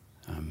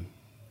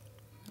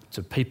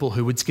 to people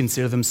who would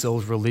consider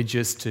themselves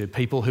religious, to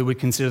people who would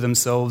consider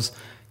themselves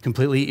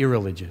completely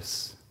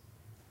irreligious.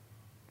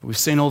 We've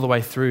seen all the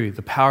way through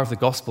the power of the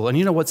gospel. And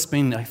you know what's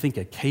been, I think,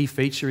 a key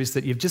feature is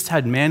that you've just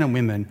had men and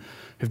women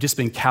who've just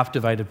been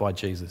captivated by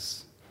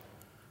Jesus,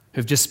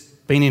 who've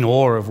just been in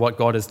awe of what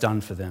God has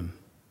done for them.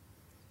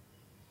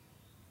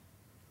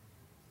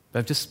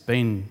 They've just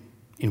been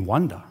in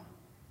wonder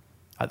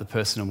at the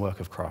person and work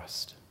of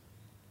Christ.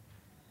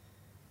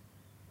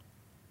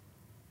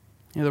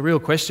 You know, the real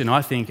question,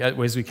 I think,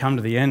 as we come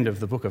to the end of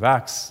the book of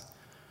Acts,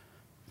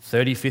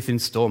 35th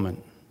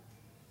installment,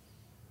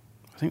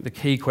 I think the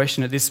key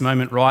question at this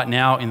moment right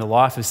now in the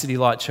life of City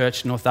Light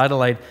Church North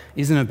Adelaide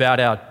isn't about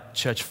our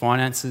church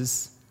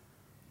finances.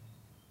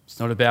 It's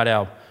not about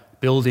our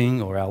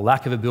building or our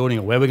lack of a building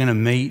or where we're going to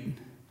meet.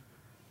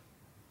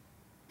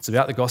 It's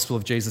about the gospel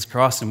of Jesus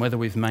Christ and whether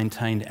we've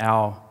maintained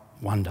our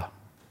wonder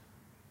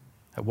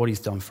at what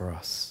he's done for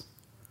us.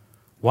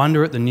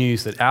 Wonder at the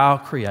news that our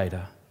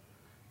Creator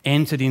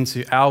entered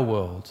into our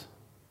world,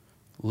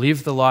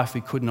 lived the life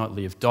we could not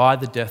live, died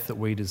the death that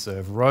we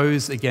deserve,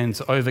 rose again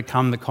to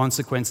overcome the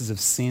consequences of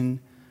sin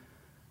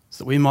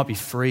so that we might be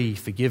free,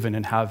 forgiven,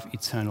 and have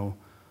eternal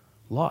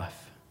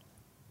life.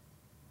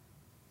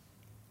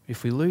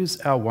 If we lose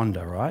our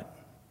wonder, right,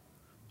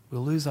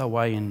 we'll lose our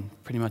way in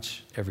pretty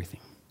much everything.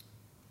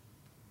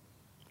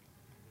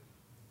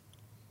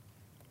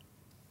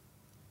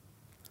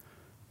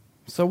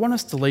 So I want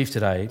us to leave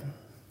today,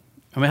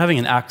 and we're having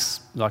an Acts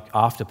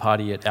after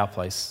party at our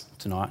place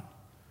tonight.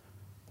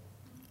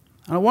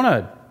 And I want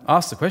to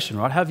ask the question,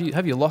 right? Have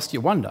you lost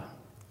your wonder?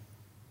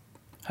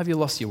 Have you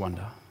lost your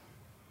wonder?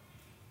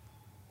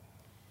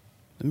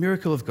 The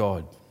miracle of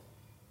God,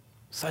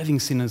 saving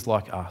sinners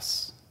like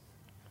us.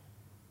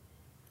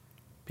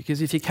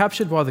 Because if you're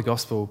captured by the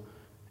gospel,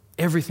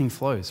 everything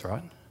flows,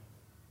 right?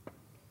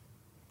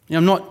 You know,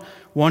 I'm not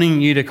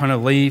wanting you to kind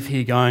of leave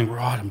here going,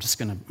 right, I'm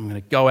going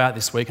to go out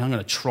this week and I'm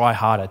going to try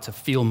harder to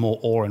feel more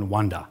awe and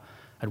wonder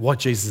at what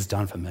Jesus has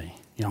done for me.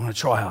 You know, I'm going to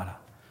try harder.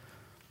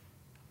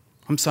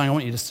 I'm saying I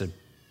want you just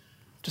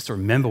to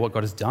remember what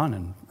God has done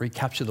and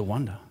recapture the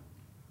wonder.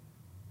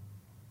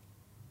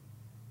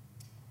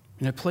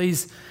 You know,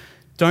 please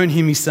don't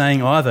hear me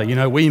saying either, you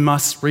know, we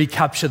must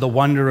recapture the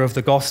wonder of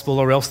the gospel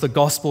or else the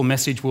gospel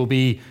message will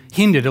be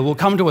hindered. It will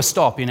come to a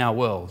stop in our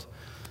world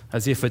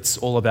as if it's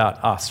all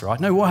about us, right?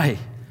 No way.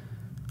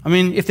 I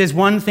mean, if there's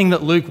one thing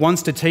that Luke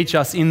wants to teach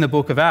us in the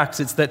book of Acts,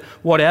 it's that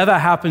whatever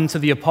happened to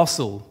the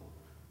apostle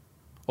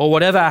Or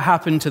whatever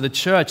happened to the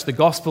church, the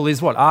gospel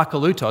is what?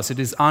 Arkalutos. It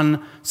is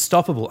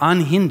unstoppable,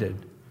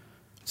 unhindered.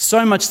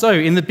 So much so,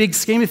 in the big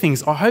scheme of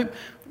things, I hope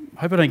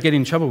I don't get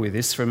in trouble with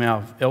this from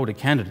our elder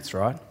candidates,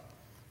 right?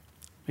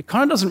 It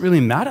kind of doesn't really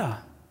matter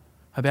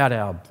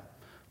about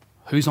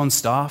who's on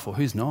staff or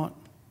who's not.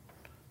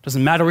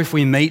 Doesn't matter if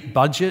we meet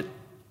budget,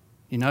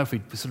 if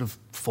we sort of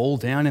fall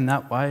down in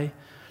that way.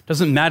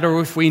 Doesn't matter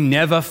if we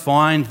never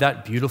find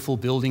that beautiful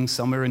building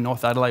somewhere in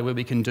North Adelaide where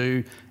we can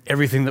do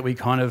everything that we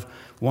kind of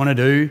want to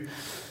do.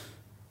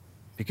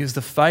 Because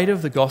the fate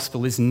of the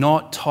gospel is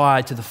not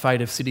tied to the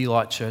fate of City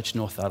Light Church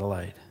North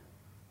Adelaide,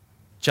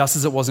 just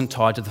as it wasn't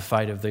tied to the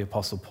fate of the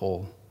Apostle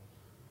Paul.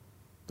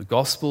 The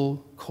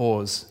gospel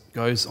cause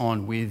goes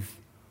on with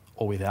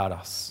or without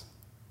us.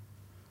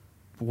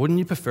 But wouldn't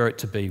you prefer it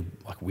to be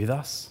like with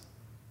us?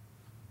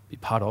 Be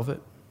part of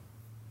it?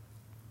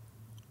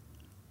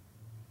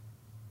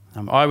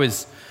 I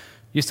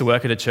used to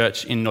work at a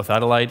church in North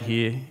Adelaide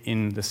here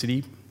in the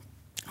city.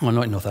 Well,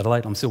 not in North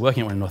Adelaide. I'm still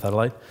working at one in North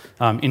Adelaide.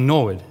 In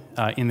Norwood,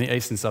 in the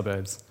eastern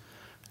suburbs.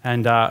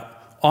 And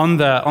on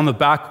the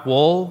back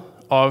wall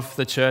of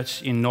the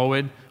church in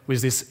Norwood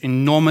was this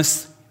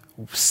enormous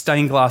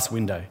stained glass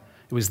window.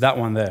 It was that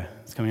one there.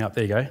 It's coming up.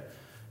 There you go.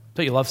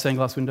 Don't you love stained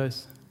glass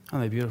windows?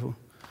 Aren't they beautiful?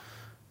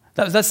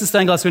 That's the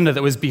stained glass window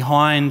that was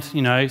behind,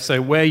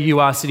 so where you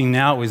are sitting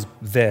now, it was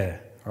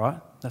there, right?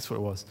 That's what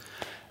it was.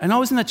 And I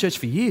was in that church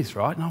for years,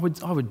 right? And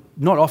I would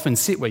not often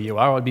sit where you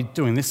are. I'd be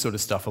doing this sort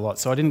of stuff a lot,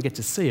 so I didn't get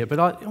to see it.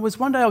 But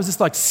one day I was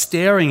just like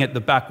staring at the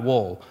back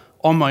wall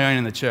on my own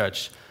in the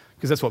church,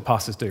 because that's what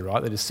pastors do,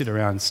 right? They just sit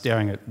around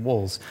staring at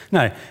walls.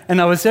 No, and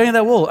I was staring at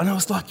that wall, and I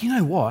was like, you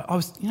know what? I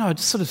was,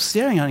 just sort of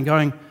staring at it and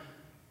going,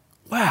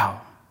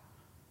 wow,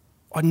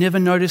 I'd never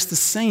noticed the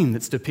scene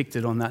that's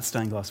depicted on that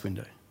stained glass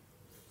window.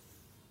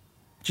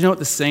 Do you know what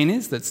the scene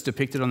is that's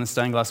depicted on the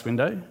stained glass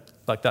window?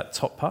 Like that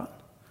top part?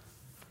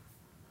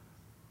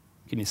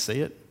 Can you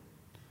see it?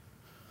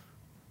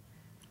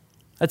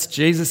 That's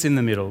Jesus in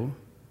the middle,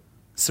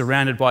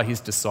 surrounded by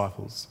his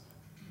disciples.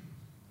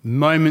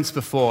 Moments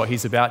before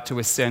he's about to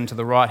ascend to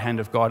the right hand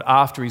of God,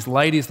 after he's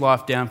laid his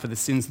life down for the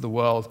sins of the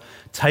world,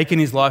 taken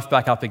his life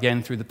back up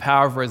again through the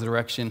power of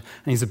resurrection,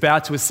 and he's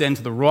about to ascend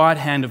to the right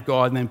hand of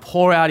God and then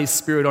pour out his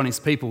Spirit on his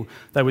people,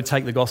 they would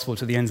take the gospel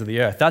to the ends of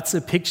the earth. That's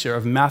a picture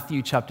of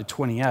Matthew chapter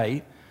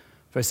 28,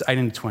 verse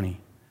 18 to 20.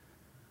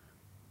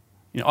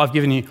 I've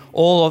given you,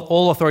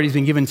 all authority has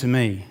been given to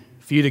me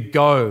for you to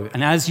go,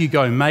 and as you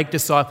go, make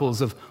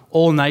disciples of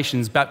all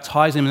nations,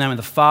 baptizing them in the name of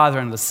the Father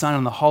and the Son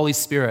and the Holy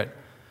Spirit,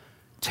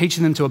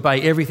 teaching them to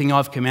obey everything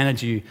I've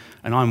commanded you,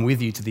 and I'm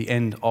with you to the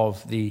end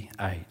of the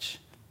age.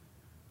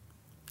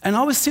 And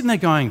I was sitting there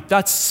going,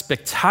 that's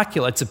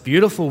spectacular. It's a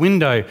beautiful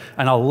window,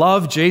 and I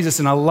love Jesus,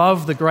 and I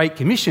love the Great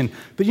Commission.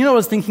 But you know what I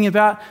was thinking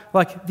about?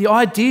 Like the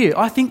idea,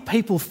 I think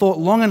people thought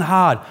long and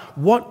hard,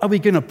 what are we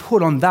going to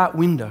put on that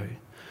window?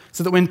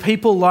 So that when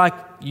people like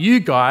you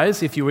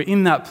guys, if you were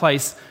in that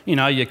place,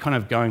 you're kind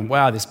of going,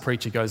 wow, this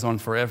preacher goes on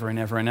forever and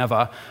ever and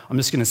ever. I'm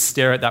just going to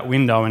stare at that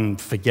window and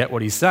forget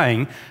what he's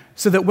saying.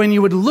 So that when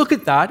you would look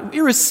at that,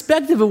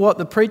 irrespective of what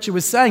the preacher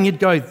was saying, you'd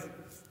go,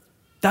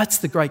 that's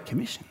the Great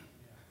Commission.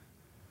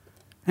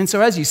 And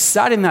so as you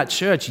sat in that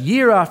church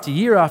year after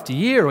year after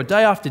year or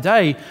day after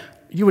day,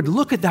 you would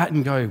look at that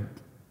and go,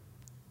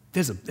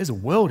 there's a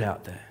world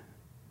out there.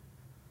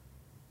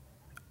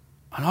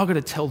 And I've got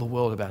to tell the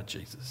world about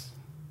Jesus.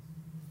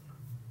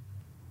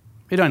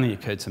 It only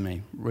occurred to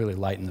me really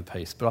late in the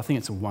piece, but I think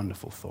it's a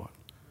wonderful thought.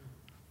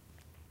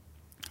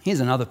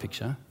 Here's another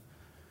picture.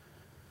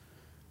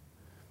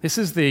 This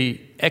is the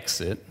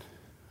exit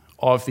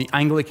of the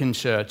Anglican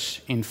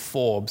Church in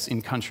Forbes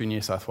in country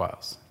New South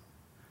Wales.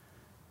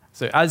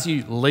 So as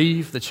you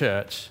leave the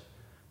church,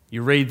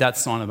 you read that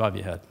sign above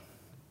your head.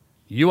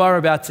 You are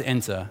about to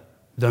enter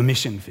the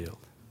mission field.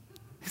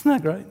 Isn't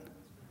that great?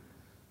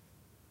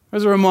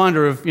 As a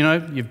reminder of,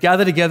 you've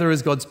gathered together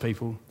as God's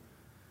people.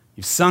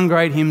 You've sung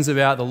great hymns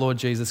about the Lord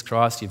Jesus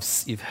Christ.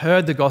 You've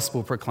heard the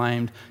gospel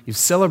proclaimed. You've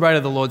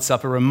celebrated the Lord's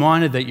Supper,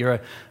 reminded that you're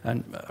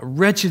a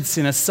wretched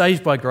sinner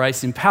saved by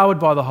grace, empowered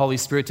by the Holy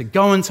Spirit to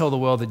go and tell the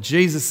world that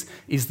Jesus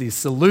is the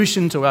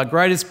solution to our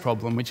greatest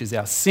problem, which is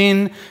our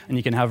sin, and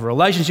you can have a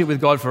relationship with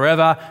God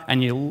forever,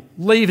 and you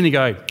leave and you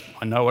go,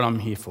 I know what I'm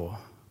here for.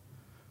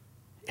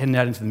 Heading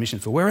out into the mission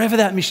field, wherever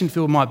that mission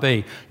field might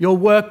be, your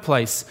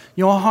workplace,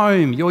 your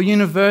home, your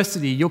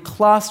university, your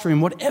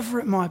classroom, whatever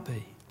it might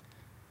be.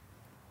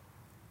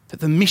 That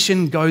the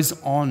mission goes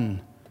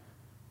on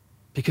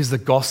because the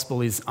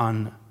gospel is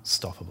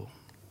unstoppable.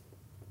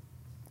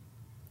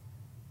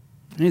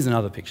 And here's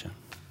another picture.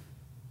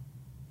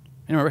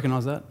 Anyone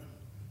recognise that?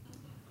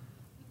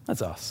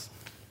 That's us.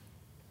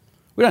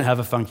 We don't have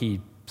a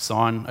funky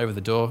sign over the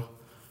door.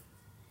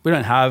 We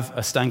don't have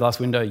a stained glass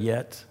window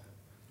yet.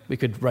 We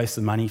could raise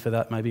some money for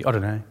that maybe. I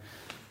don't know.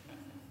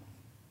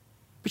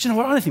 But you know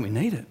what? I don't think we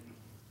need it.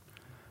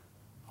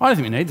 I don't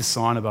think we need the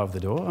sign above the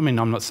door. I mean,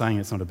 I'm not saying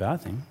it's not a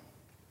bad thing.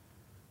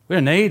 We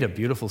don't need a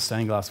beautiful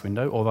stained glass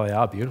window, although they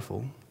are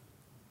beautiful,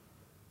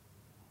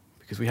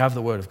 because we have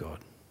the Word of God.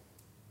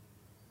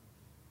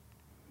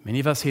 Many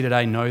of us here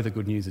today know the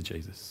good news of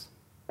Jesus.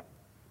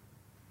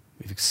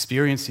 We've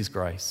experienced his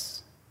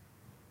grace.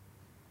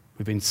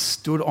 We've been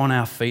stood on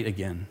our feet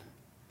again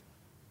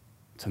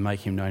to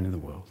make him known in the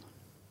world.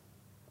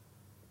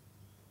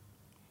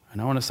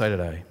 And I want to say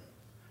today,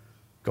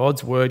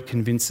 God's word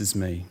convinces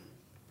me,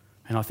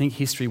 and I think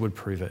history would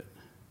prove it.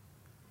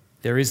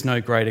 There is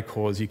no greater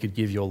cause you could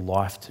give your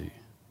life to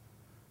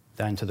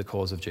than to the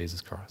cause of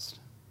Jesus Christ.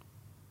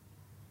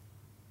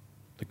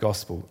 The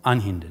gospel,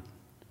 unhindered,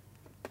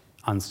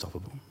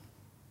 unstoppable.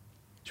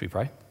 Should we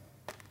pray?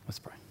 Let's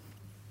pray.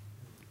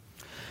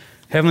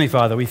 Heavenly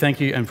Father, we thank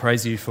you and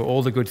praise you for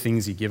all the good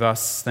things you give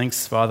us.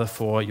 Thanks, Father,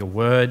 for your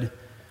word.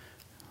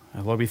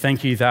 Lord, we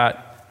thank you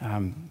that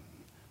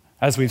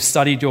as we've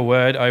studied your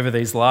word over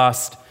these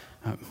last,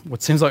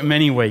 what seems like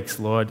many weeks,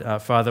 Lord,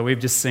 Father, we've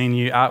just seen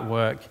you at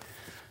work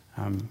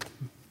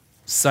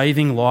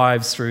saving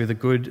lives through the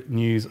good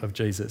news of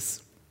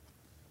Jesus.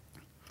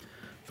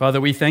 Father,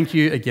 we thank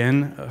you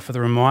again for the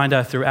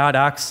reminder throughout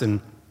Acts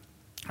and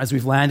as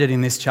we've landed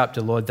in this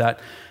chapter, Lord, that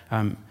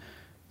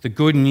the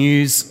good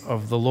news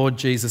of the Lord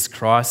Jesus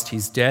Christ,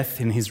 his death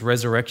and his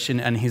resurrection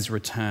and his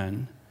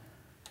return.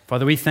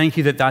 Father, we thank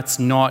you that that's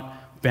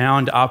not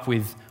bound up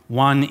with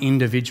one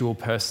individual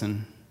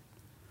person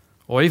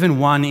or even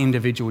one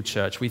individual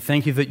church. We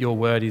thank you that your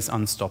word is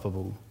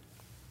unstoppable.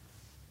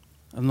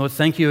 And Lord,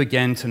 thank you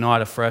again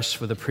tonight afresh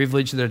for the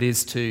privilege that it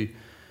is to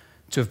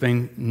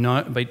be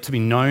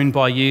known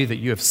by you, that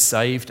you have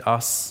saved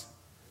us.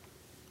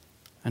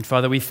 And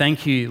Father, we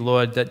thank you,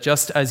 Lord, that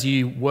just as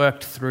you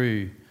worked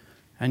through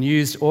and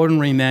used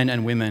ordinary men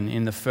and women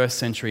in the first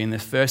century, in the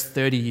first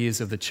 30 years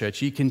of the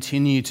church, you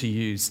continue to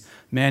use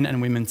men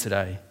and women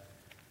today,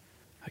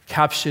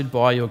 captured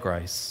by your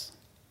grace,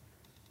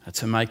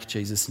 to make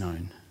Jesus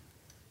known.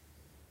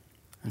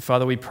 And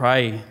Father, we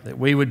pray that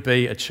we would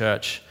be a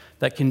church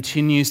that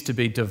continues to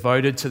be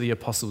devoted to the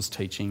apostles'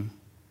 teaching,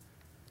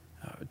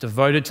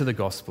 devoted to the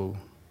gospel.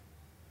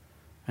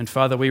 And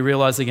Father, we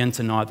realize again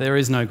tonight there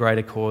is no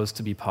greater cause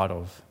to be part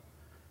of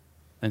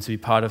than to be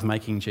part of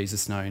making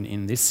Jesus known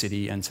in this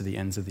city and to the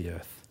ends of the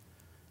earth.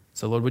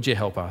 So Lord, would you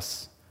help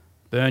us?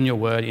 Burn your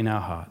word in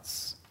our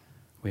hearts.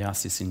 We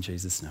ask this in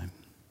Jesus' name.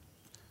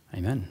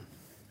 Amen.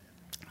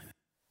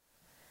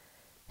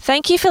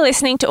 Thank you for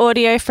listening to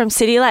audio from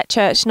City Light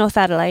Church, North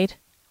Adelaide.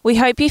 We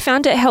hope you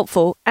found it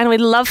helpful and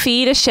we'd love for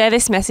you to share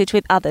this message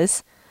with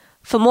others.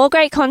 For more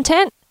great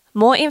content,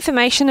 more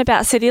information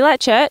about City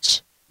Light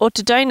Church, or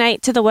to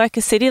donate to the work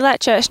of City Light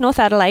Church North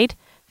Adelaide,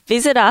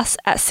 visit us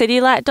at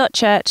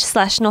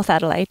citylight.church/North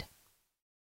Adelaide.